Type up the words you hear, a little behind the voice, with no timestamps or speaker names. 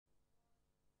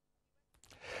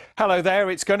Hello there.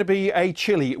 It's going to be a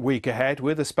chilly week ahead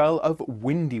with a spell of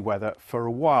windy weather for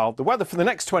a while. The weather for the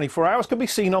next 24 hours can be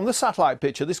seen on the satellite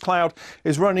picture. This cloud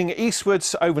is running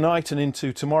eastwards overnight and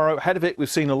into tomorrow. Ahead of it, we've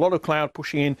seen a lot of cloud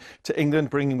pushing in to England,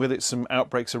 bringing with it some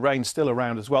outbreaks of rain still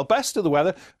around as well. Best of the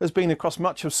weather has been across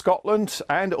much of Scotland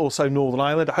and also Northern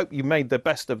Ireland. I hope you made the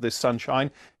best of this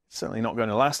sunshine. Certainly not going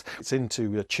to last. It's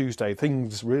into Tuesday.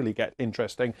 Things really get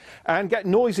interesting and get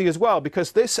noisy as well,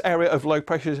 because this area of low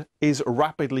pressure is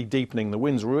rapidly deepening. The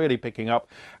wind's really picking up,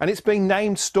 and it's being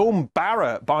named Storm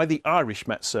Barra by the Irish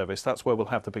Met Service. That's where we'll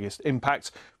have the biggest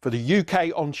impact for the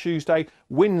UK on Tuesday.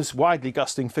 Winds widely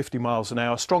gusting 50 miles an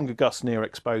hour, stronger gusts near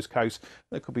exposed coast.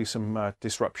 There could be some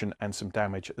disruption and some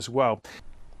damage as well.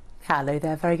 Hello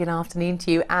there, very good afternoon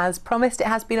to you. As promised, it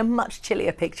has been a much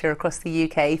chillier picture across the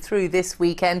UK through this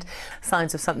weekend.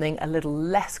 Signs of something a little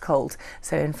less cold.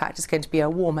 So in fact, it's going to be a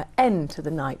warmer end to the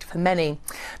night for many.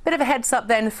 Bit of a heads up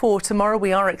then for tomorrow.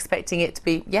 We are expecting it to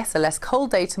be, yes, a less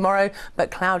cold day tomorrow, but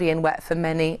cloudy and wet for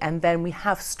many. And then we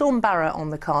have Storm Barra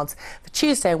on the cards for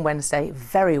Tuesday and Wednesday.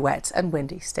 Very wet and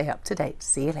windy. Stay up to date.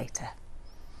 See you later.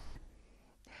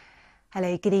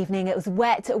 Hello, good evening. It was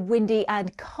wet, windy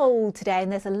and cold today,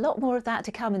 and there's a lot more of that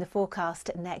to come in the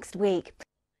forecast next week.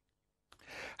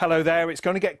 Hello there. It's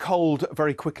going to get cold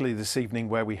very quickly this evening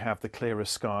where we have the clearer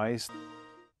skies.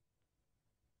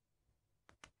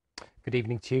 Good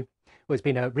evening to you. Well, it's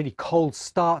been a really cold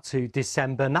start to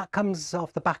December, and that comes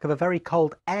off the back of a very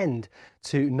cold end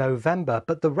to November.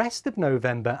 But the rest of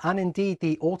November, and indeed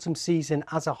the autumn season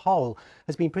as a whole,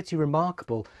 has been pretty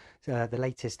remarkable. The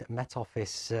latest Met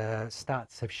Office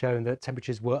stats have shown that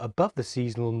temperatures were above the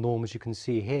seasonal norm, as you can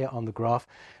see here on the graph,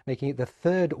 making it the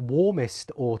third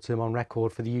warmest autumn on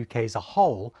record for the UK as a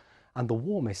whole, and the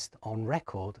warmest on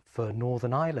record for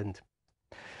Northern Ireland.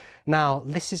 Now,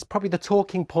 this is probably the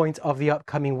talking point of the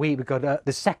upcoming week. We've got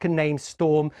the second named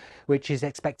storm, which is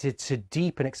expected to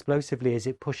deepen explosively as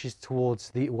it pushes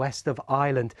towards the west of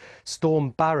Ireland.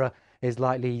 Storm Barra is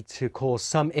likely to cause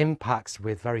some impacts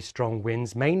with very strong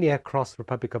winds, mainly across the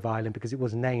Republic of Ireland, because it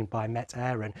was named by Met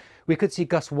Éireann. We could see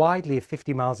gusts widely of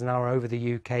 50 miles an hour over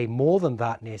the UK, more than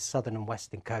that near southern and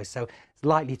western coast. So it's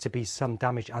likely to be some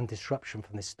damage and disruption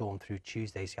from this storm through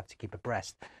Tuesday, so you have to keep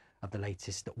abreast of the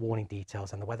latest warning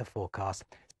details and the weather forecast.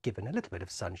 Given a little bit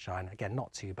of sunshine, again,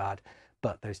 not too bad,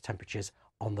 but those temperatures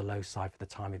on the low side for the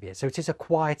time of year. So it is a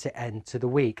quieter end to the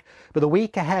week. But the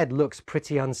week ahead looks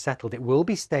pretty unsettled. It will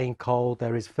be staying cold.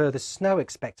 There is further snow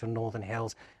expected on northern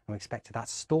hills, and we expect that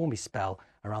stormy spell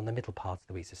around the middle part of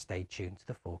the week, so stay tuned to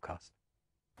the forecast.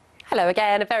 Hello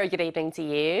again, a very good evening to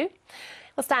you.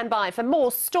 We'll stand by for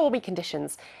more stormy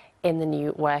conditions in the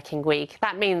new working week.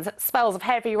 That means spells of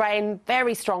heavy rain,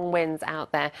 very strong winds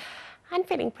out there, and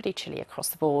feeling pretty chilly across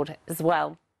the board as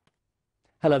well.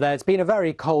 Hello there. It's been a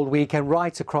very cold weekend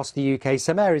right across the UK.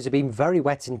 Some areas have been very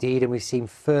wet indeed, and we've seen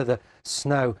further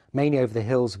snow, mainly over the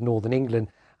hills of northern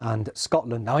England and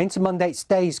Scotland. Now into Monday, it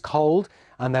stays cold,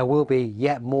 and there will be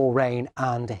yet more rain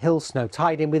and hill snow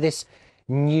tied in with this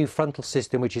new frontal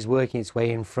system which is working its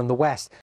way in from the west.